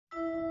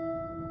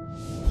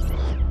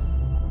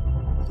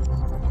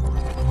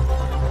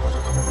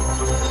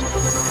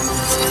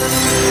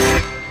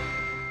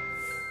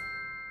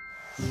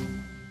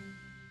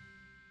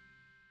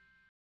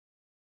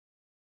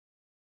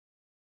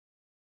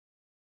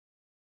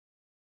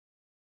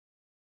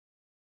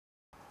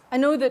I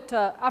know that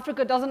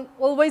Africa doesn't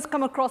always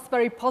come across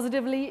very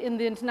positively in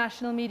the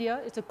international media.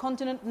 It's a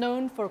continent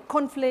known for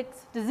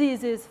conflicts,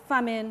 diseases,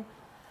 famine,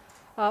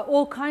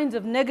 all kinds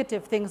of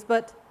negative things.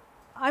 But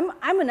I'm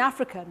an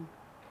African,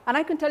 and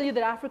I can tell you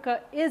that Africa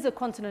is a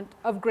continent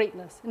of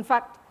greatness. In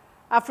fact,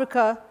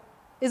 Africa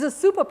is a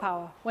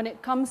superpower when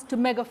it comes to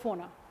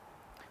megafauna.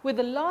 We're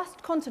the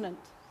last continent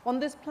on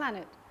this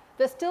planet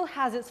that still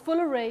has its full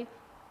array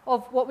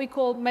of what we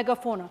call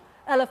megafauna: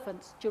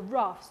 elephants,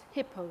 giraffes,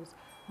 hippos,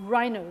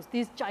 rhinos,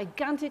 these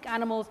gigantic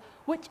animals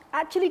which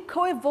actually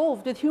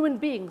co-evolved with human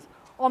beings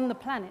on the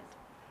planet.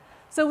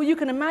 So you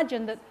can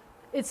imagine that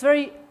it's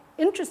very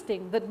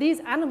interesting that these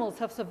animals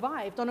have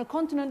survived on a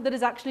continent that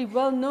is actually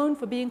well known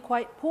for being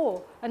quite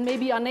poor and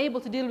maybe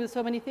unable to deal with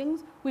so many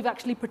things. We've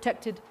actually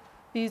protected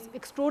these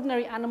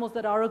extraordinary animals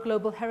that are a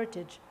global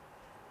heritage.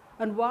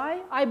 And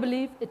why? I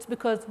believe it's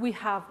because we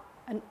have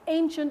an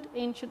ancient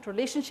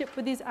relationship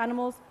with these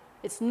animals.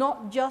 It's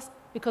not just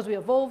because we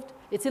evolved,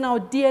 it's in our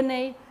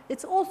DNA,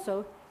 it's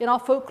also in our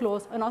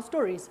folklores and our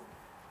stories.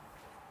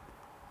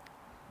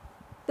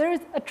 There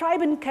is a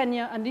tribe in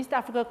Kenya and East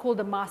Africa called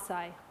the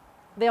Maasai.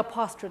 They are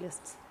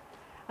pastoralists.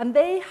 And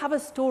they have a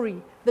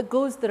story that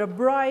goes that a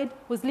bride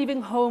was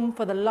leaving home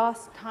for the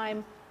last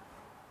time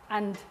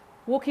and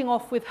walking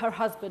off with her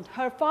husband.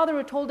 Her father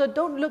had told her,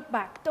 don't look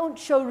back, don't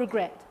show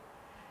regret.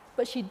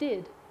 But she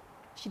did.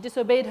 She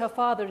disobeyed her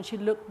father and she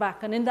looked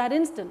back. And in that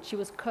instant, she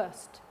was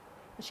cursed.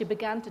 And she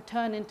began to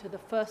turn into the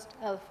first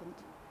elephant.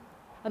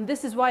 And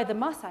this is why the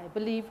Maasai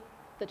believe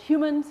that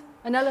humans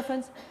and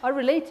elephants are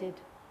related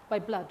by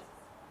blood.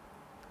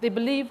 They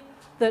believe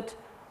that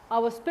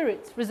our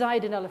spirits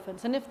reside in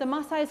elephants. And if the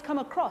Maasais come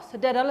across a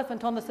dead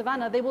elephant on the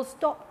savannah, they will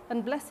stop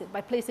and bless it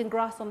by placing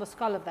grass on the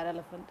skull of that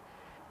elephant.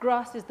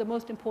 Grass is the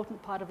most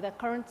important part of their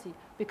currency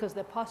because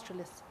they're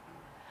pastoralists.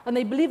 And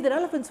they believe that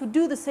elephants would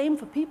do the same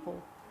for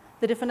people.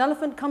 That if an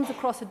elephant comes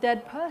across a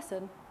dead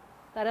person,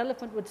 that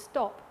elephant would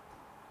stop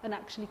and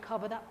actually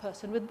cover that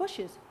person with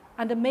bushes.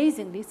 And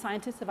amazingly,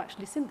 scientists have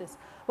actually seen this.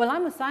 Well,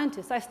 I'm a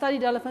scientist. I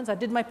studied elephants. I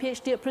did my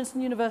PhD at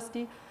Princeton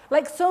University.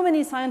 Like so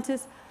many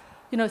scientists,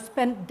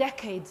 spent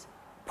decades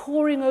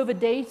poring over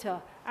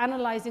data,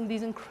 analyzing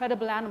these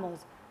incredible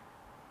animals.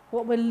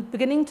 What we're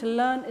beginning to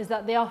learn is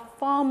that they are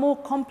far more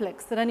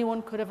complex than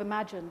anyone could have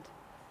imagined.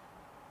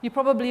 You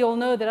probably all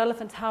know that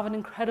elephants have an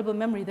incredible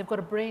memory. They've got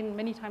a brain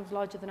many times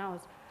larger than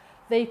ours.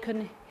 They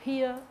can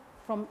hear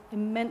from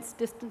immense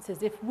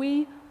distances. If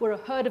we were a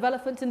herd of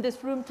elephants in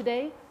this room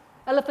today,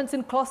 elephants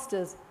in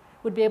clusters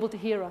would be able to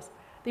hear us.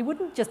 They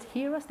wouldn't just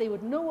hear us, they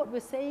would know what we're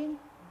saying,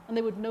 and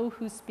they would know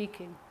who's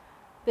speaking.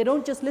 They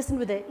don't just listen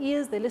with their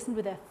ears, they listen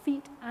with their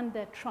feet and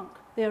their trunk.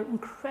 They're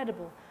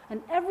incredible.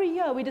 And every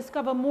year we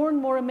discover more and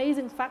more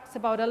amazing facts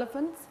about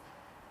elephants,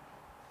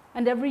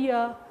 and every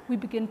year we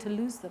begin to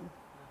lose them.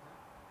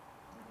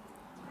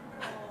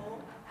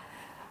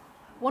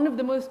 One of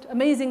the most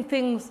amazing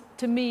things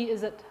to me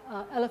is that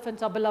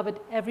elephants are beloved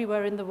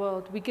everywhere in the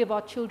world. We give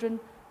our children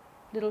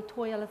little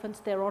toy elephants.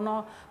 They're on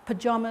our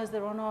pajamas,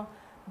 they're on our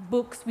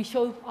books. We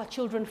show our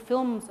children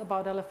films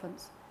about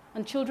elephants.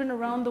 And children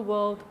around the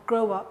world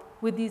grow up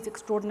with these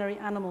extraordinary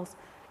animals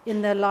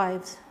in their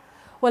lives.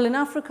 Well, in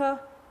Africa,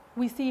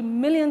 we see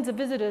millions of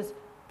visitors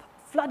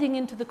flooding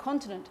into the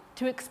continent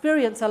to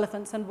experience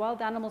elephants and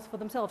wild animals for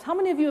themselves. How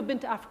many of you have been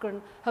to Africa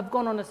and have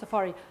gone on a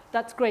safari?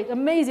 That's great.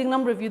 Amazing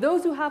number of you.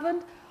 Those who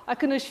haven't, I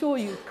can assure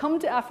you, come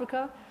to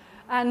Africa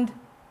and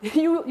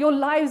your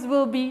lives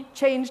will be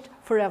changed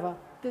forever.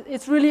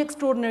 It's really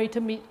extraordinary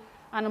to meet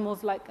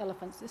animals like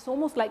elephants. It's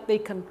almost like they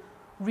can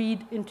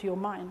read into your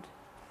mind.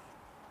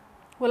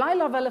 Well, I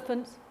love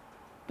elephants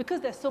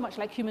because they're so much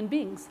like human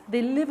beings.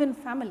 They live in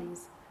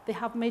families. They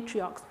have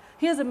matriarchs.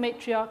 Here's a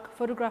matriarch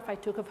photograph I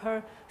took of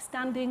her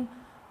standing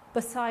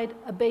beside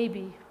a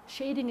baby,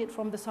 shading it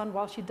from the sun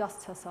while she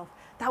dusts herself.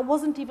 That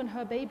wasn't even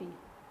her baby.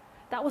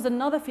 That was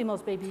another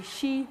female's baby.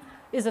 She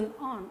is an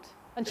aunt,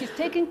 and she's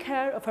taking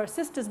care of her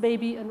sister's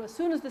baby, and as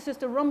soon as the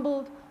sister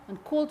rumbled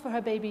and called for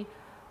her baby,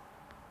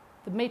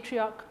 the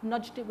matriarch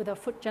nudged it with her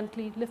foot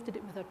gently, lifted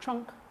it with her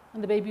trunk,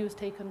 and the baby was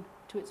taken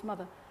to its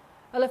mother.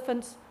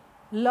 Elephants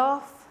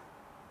laugh,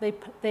 they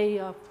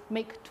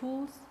make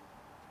tools,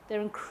 they're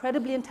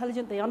incredibly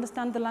intelligent, they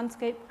understand the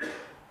landscape,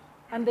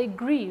 and they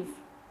grieve.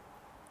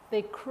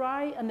 They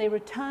cry and they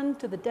return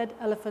to the dead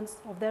elephants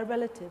of their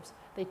relatives.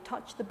 They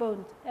touch the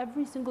bones.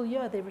 Every single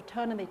year they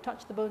return and they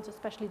touch the bones,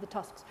 especially the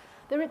tusks.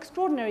 They're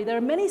extraordinary. There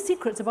are many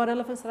secrets about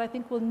elephants that I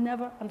think we'll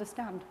never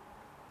understand.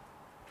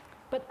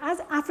 But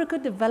as Africa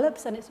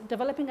develops, and it's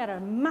developing at a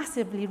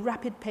massively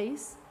rapid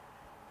pace,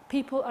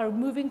 people are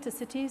moving to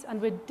cities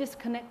and we're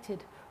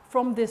disconnected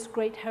from this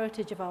great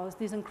heritage of ours,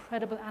 these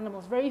incredible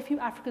animals. Very few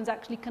Africans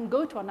actually can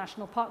go to our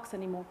national parks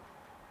anymore.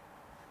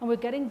 And we're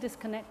getting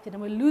disconnected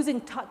and we're losing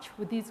touch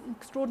with these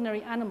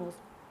extraordinary animals.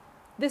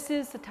 This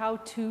is Tao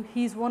II.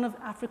 He's one of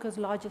Africa's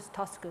largest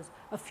tuskers.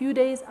 A few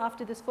days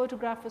after this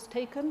photograph was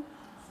taken,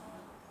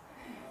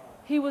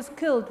 he was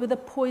killed with a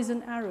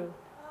poison arrow.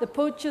 The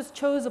poachers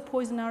chose a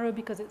poison arrow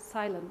because it's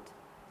silent.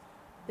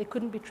 They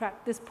couldn't be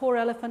tracked. This poor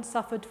elephant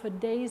suffered for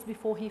days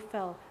before he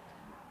fell.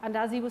 And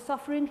as he was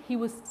suffering, he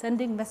was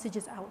sending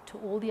messages out to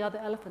all the other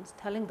elephants,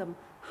 telling them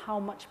how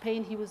much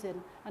pain he was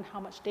in and how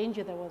much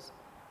danger there was.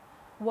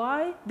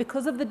 Why?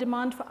 Because of the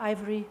demand for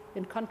ivory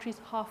in countries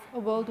half a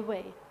world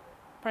away,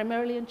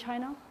 primarily in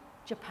China,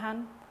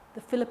 Japan,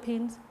 the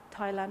Philippines,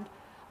 Thailand,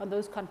 and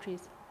those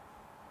countries.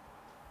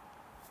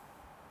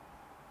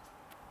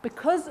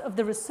 Because of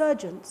the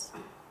resurgence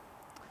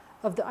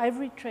of the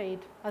ivory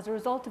trade as a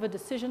result of a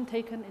decision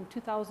taken in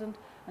 2000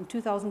 and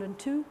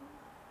 2002,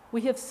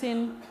 we have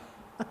seen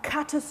a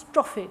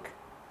catastrophic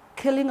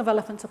killing of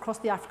elephants across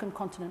the African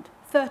continent.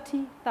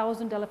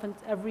 30,000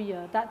 elephants every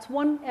year. That's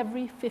one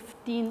every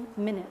 15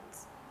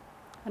 minutes.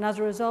 And as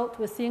a result,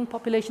 we're seeing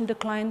population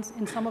declines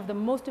in some of the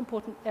most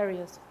important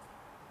areas.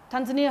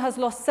 Tanzania has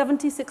lost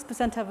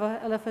 76% of her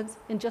elephants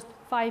in just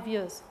 5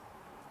 years.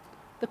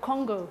 The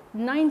Congo,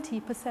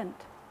 90%.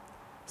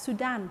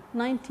 Sudan,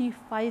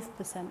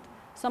 95%.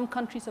 Some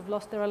countries have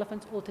lost their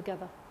elephants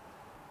altogether.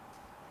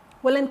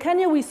 Well, in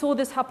Kenya, we saw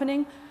this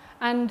happening,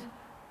 and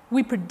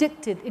we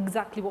predicted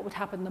exactly what would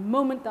happen the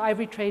moment the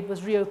ivory trade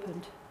was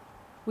reopened.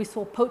 We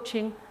saw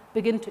poaching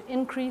begin to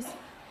increase.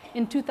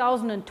 In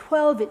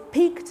 2012, it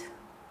peaked,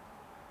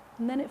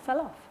 and then it fell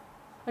off.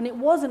 And it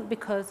wasn't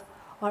because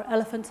our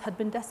elephants had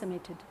been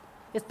decimated.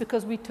 It's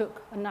because we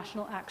took a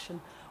national action.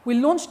 We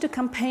launched a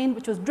campaign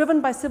which was driven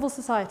by civil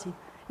society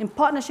in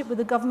partnership with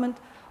the government,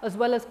 as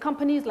well as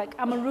companies like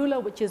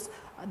Amarula, which is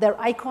their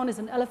icon is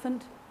an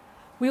elephant.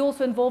 We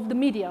also involved the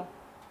media,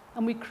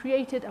 and we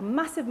created a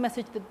massive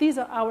message that these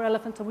are our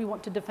elephants and we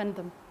want to defend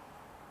them.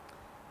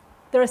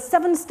 There are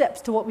 7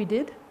 steps to what we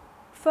did.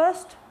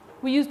 First,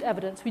 we used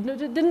evidence. We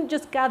didn't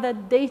just gather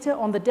data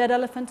on the dead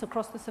elephants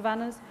across the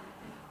savannas.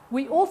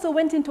 We also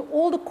went into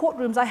all the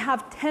courtrooms. I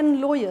have 10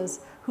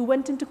 lawyers who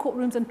went into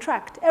courtrooms and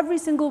tracked every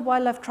single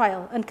wildlife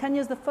trial. And Kenya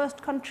is the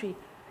first country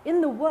in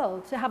the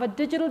world to have a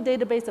digital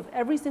database of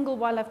every single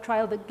wildlife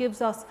trial that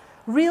gives us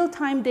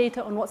real-time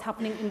data on what's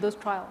happening in those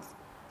trials.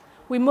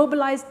 We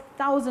mobilized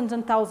thousands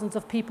and thousands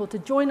of people to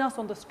join us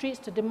on the streets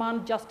to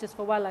demand justice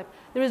for wildlife.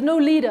 There is no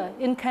leader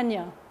in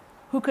Kenya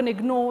who can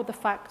ignore the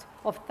fact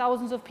of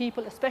thousands of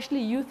people,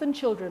 especially youth and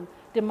children,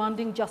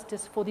 demanding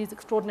justice for these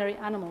extraordinary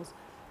animals.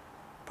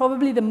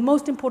 Probably the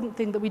most important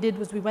thing that we did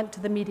was we went to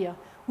the media.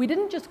 We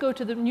didn't just go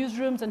to the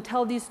newsrooms and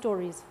tell these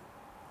stories.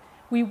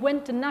 We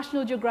went to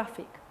National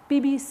Geographic,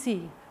 BBC,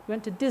 we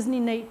went to Disney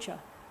Nature,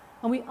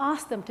 and we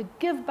asked them to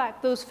give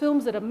back those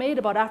films that are made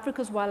about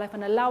Africa's wildlife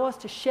and allow us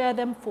to share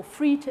them for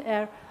free to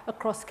air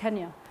across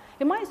Kenya.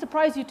 It might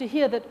surprise you to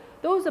hear that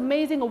those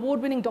amazing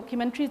award-winning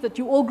documentaries that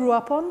you all grew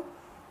up on,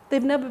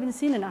 they've never been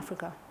seen in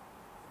Africa.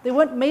 They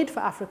weren't made for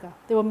Africa.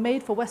 They were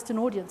made for Western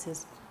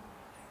audiences.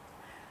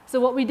 So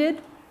what we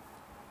did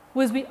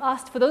was we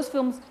asked for those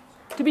films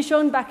to be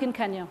shown back in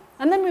Kenya.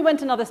 And then we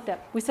went another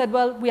step. We said,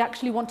 well, we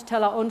actually want to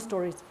tell our own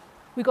stories.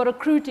 We got a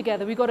crew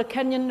together. We got a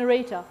Kenyan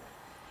narrator.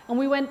 And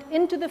we went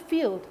into the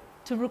field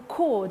to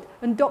record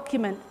and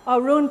document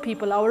our own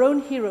people, our own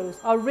heroes,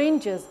 our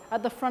rangers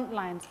at the front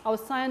lines, our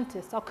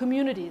scientists, our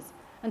communities,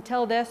 and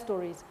tell their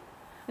stories.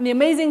 And the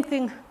amazing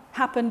thing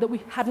happened that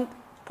we hadn't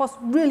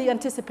really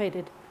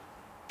anticipated.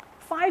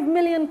 5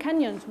 million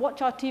Kenyans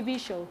watch our TV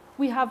show.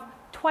 We have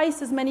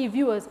twice as many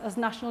viewers as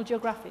National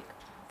Geographic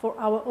for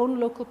our own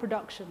local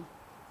production.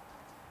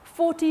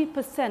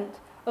 40%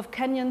 of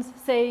Kenyans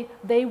say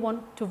they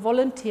want to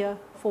volunteer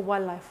for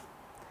wildlife.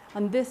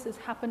 And this has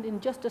happened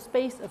in just a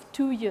space of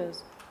 2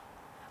 years.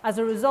 As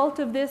a result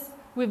of this,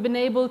 we've been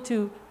able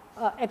to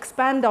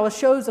expand our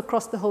shows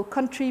across the whole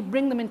country,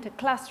 bring them into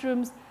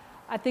classrooms.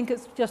 I think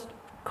it's just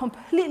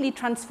completely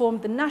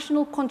transformed the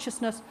national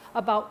consciousness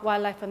about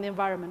wildlife and the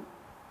environment.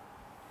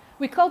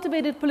 We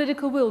cultivated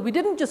political will. We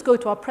didn't just go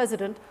to our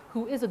president,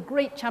 who is a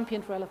great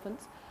champion for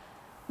elephants.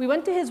 We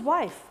went to his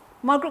wife,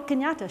 Margaret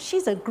Kenyatta.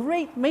 She's a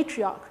great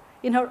matriarch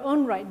in her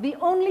own right, the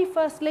only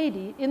first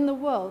lady in the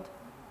world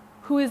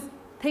who is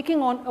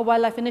taking on a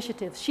wildlife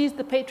initiative. She's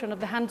the patron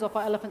of the Hands Off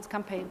Our Elephants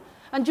campaign.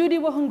 And Judy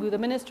Wahungu, the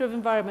Minister of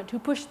Environment, who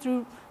pushed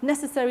through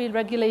necessary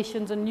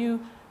regulations and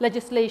new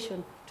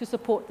legislation to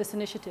support this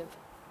initiative.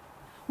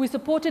 We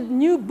supported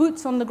new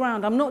boots on the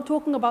ground. I'm not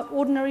talking about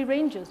ordinary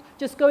rangers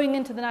just going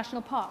into the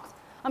national parks.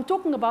 I'm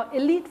talking about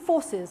elite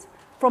forces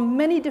from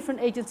many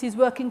different agencies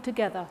working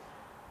together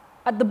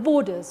at the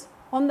borders,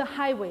 on the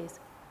highways,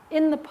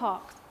 in the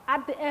parks,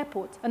 at the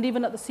airports, and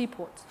even at the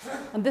seaports.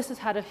 And this has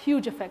had a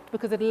huge effect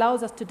because it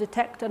allows us to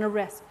detect and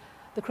arrest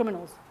the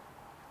criminals.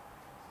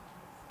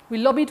 We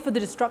lobbied for the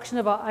destruction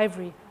of our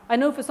ivory. I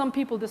know for some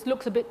people this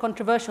looks a bit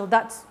controversial.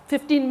 That's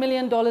 $15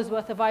 million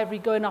worth of ivory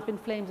going up in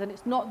flames, and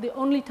it's not the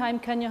only time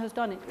Kenya has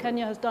done it.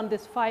 Kenya has done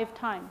this 5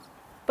 times.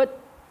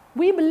 But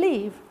we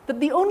believe that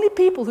the only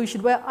people who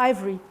should wear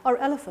ivory are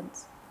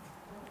elephants.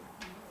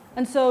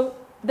 And so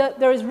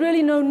there is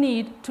really no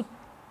need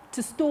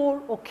to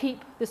store or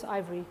keep this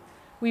ivory.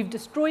 We've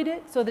destroyed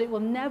it so that it will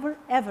never,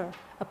 ever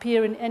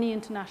appear in any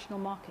international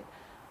market.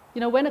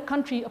 You know, when a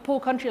poor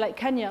country like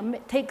Kenya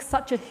takes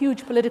such a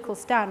huge political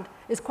stand,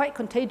 it's quite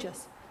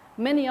contagious.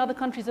 Many other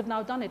countries have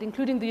now done it,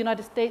 including the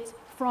United States,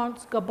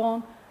 France,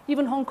 Gabon,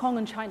 even Hong Kong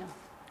and China.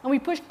 And we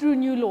pushed through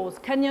new laws.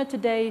 Kenya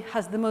today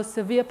has the most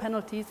severe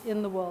penalties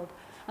in the world,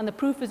 and the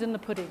proof is in the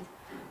pudding.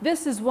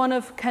 This is one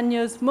of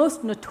Kenya's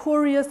most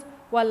notorious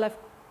wildlife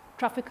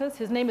traffickers.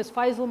 His name is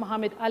Faisal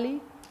Mohammed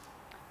Ali.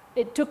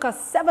 It took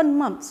us 7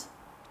 months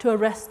to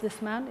arrest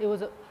this man.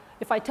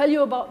 If I tell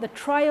you about the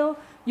trial,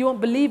 you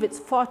won't believe it's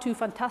far too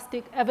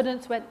fantastic.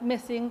 Evidence went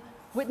missing,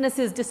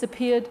 witnesses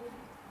disappeared.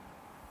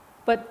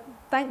 But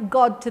thank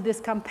God to this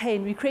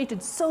campaign. We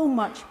created so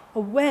much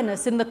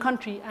awareness in the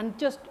country and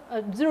just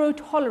a zero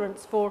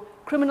tolerance for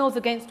criminals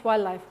against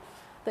wildlife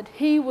that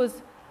he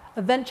was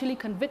eventually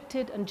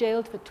convicted and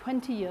jailed for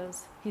 20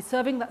 years. He's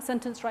serving that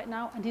sentence right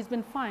now, and he's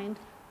been fined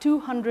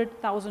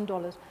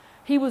 $200,000.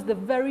 He was the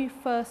very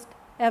first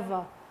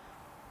ever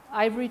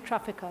ivory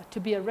trafficker to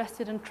be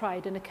arrested and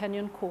tried in a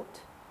Kenyan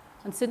court.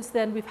 And since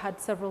then, we've had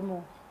several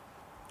more.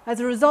 As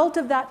a result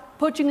of that,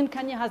 poaching in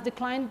Kenya has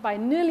declined by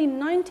nearly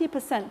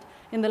 90%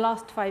 in the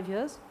last 5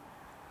 years.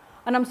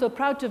 And I'm so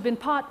proud to have been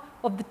part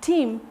of the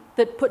team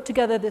that put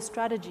together this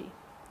strategy.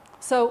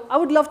 So I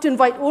would love to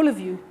invite all of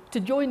you to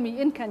join me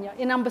in Kenya,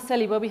 in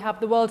Amboseli, where we have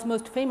the world's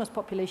most famous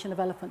population of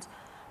elephants.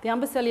 The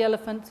Amboseli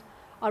elephants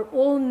are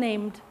all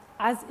named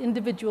as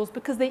individuals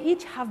because they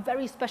each have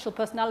very special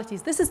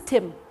personalities. This is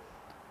Tim.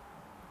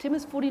 Tim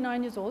is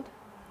 49 years old.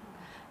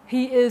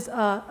 He is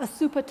a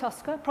super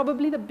tusker,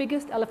 probably the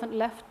biggest elephant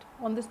left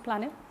on this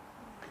planet.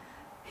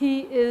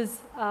 He is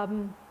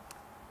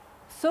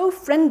so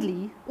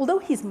friendly, although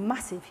he's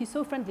massive, he's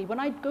so friendly. When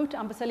I go to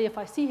Amboseli, if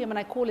I see him and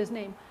I call his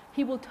name,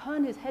 he will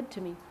turn his head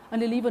to me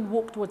and he'll even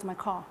walk towards my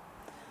car.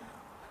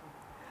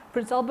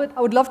 Prince Albert,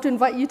 I would love to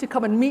invite you to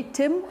come and meet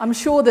Tim. I'm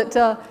sure that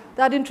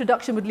that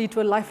introduction would lead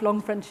to a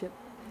lifelong friendship.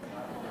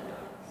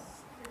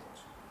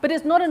 But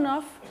it's not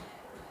enough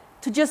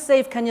to just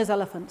save Kenya's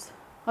elephants.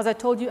 As I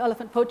told you,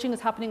 elephant poaching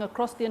is happening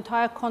across the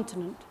entire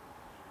continent.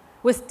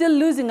 We're still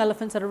losing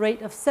elephants at a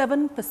rate of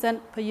 7%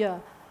 per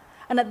year.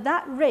 And at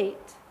that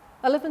rate,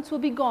 elephants will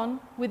be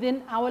gone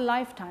within our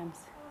lifetimes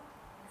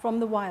from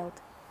the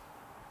wild.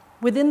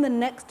 Within the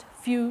next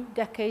few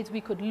decades,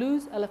 we could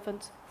lose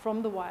elephants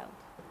from the wild.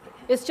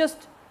 It's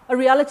just a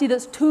reality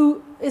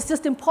it's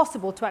just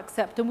impossible to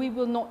accept, and we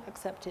will not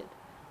accept it.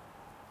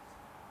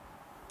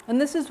 And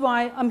this is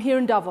why I'm here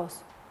in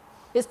Davos.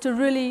 It's to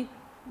really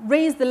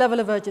raise the level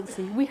of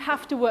urgency. We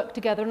have to work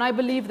together, and I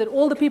believe that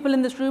all the people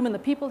in this room and the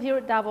people here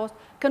at Davos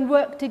can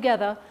work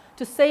together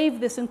to save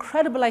this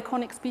incredible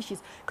iconic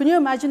species. Can you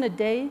imagine a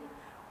day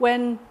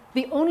when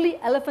the only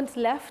elephants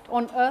left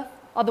on Earth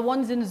are the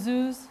ones in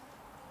zoos,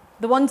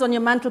 the ones on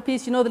your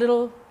mantelpiece, you know, the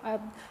little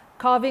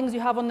carvings you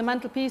have on the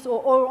mantelpiece,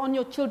 or on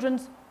your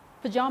children's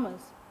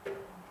pajamas?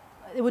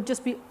 It would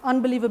just be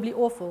unbelievably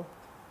awful.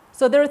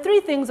 So there are 3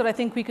 things that I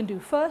think we can do.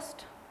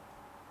 First,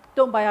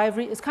 don't buy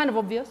ivory. It's kind of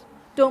obvious.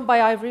 Don't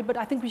buy ivory, but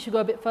I think we should go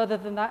a bit further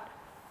than that.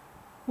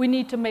 We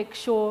need to make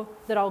sure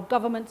that our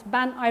governments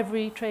ban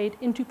ivory trade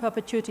into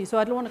perpetuity. So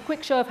I'd want a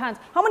quick show of hands.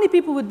 How many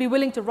people would be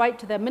willing to write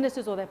to their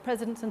ministers or their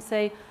presidents and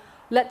say,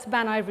 let's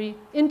ban ivory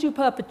into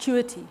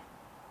perpetuity?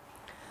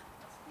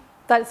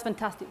 That is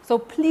fantastic. So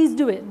please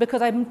do it,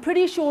 because I'm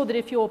pretty sure that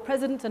if your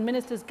presidents and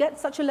ministers get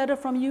such a letter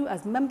from you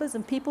as members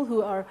and people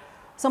who are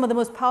some of the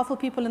most powerful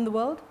people in the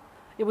world,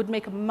 it would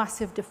make a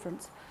massive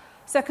difference.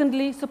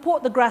 Secondly,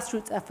 support the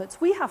grassroots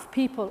efforts. We have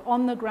people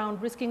on the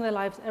ground risking their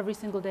lives every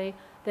single day.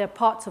 They're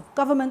parts of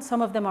government.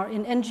 Some of them are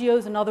in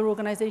NGOs and other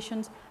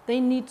organizations. They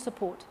need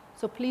support.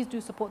 So please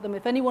do support them.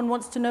 If anyone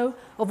wants to know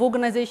of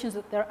organizations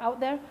that they're out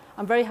there,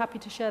 I'm very happy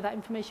to share that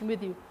information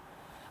with you.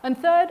 And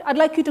third, I'd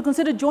like you to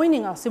consider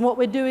joining us in what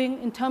we're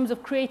doing in terms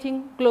of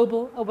creating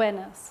global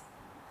awareness.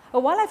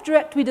 At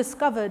WildlifeDirect, we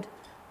discovered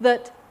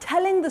that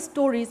telling the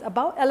stories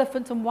about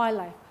elephants and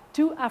wildlife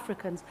to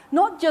Africans,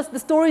 not just the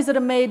stories that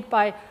are made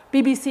by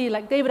BBC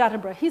like David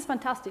Attenborough, he's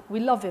fantastic,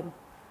 we love him.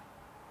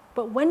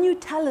 But when you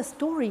tell a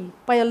story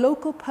by a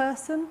local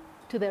person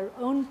to their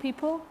own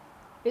people,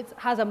 it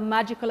has a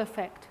magical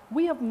effect.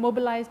 We have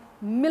mobilized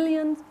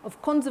millions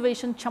of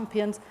conservation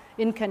champions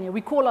in Kenya.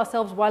 We call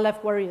ourselves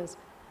wildlife warriors.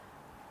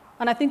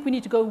 And I think we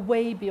need to go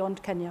way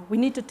beyond Kenya. We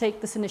need to take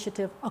this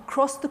initiative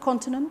across the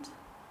continent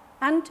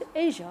and to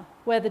Asia,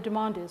 where the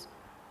demand is,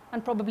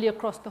 and probably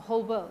across the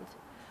whole world.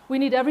 We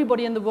need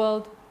everybody in the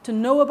world to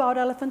know about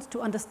elephants,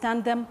 to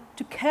understand them,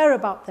 to care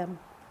about them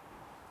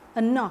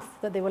enough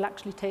that they will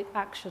actually take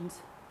actions.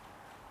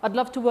 I'd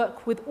love to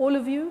work with all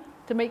of you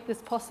to make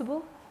this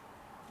possible.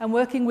 I'm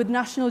working with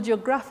National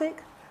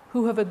Geographic,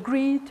 who have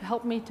agreed to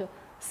help me to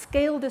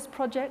scale this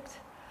project.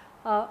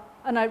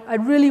 And I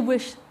really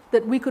wish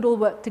that we could all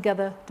work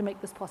together to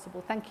make this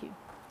possible. Thank you.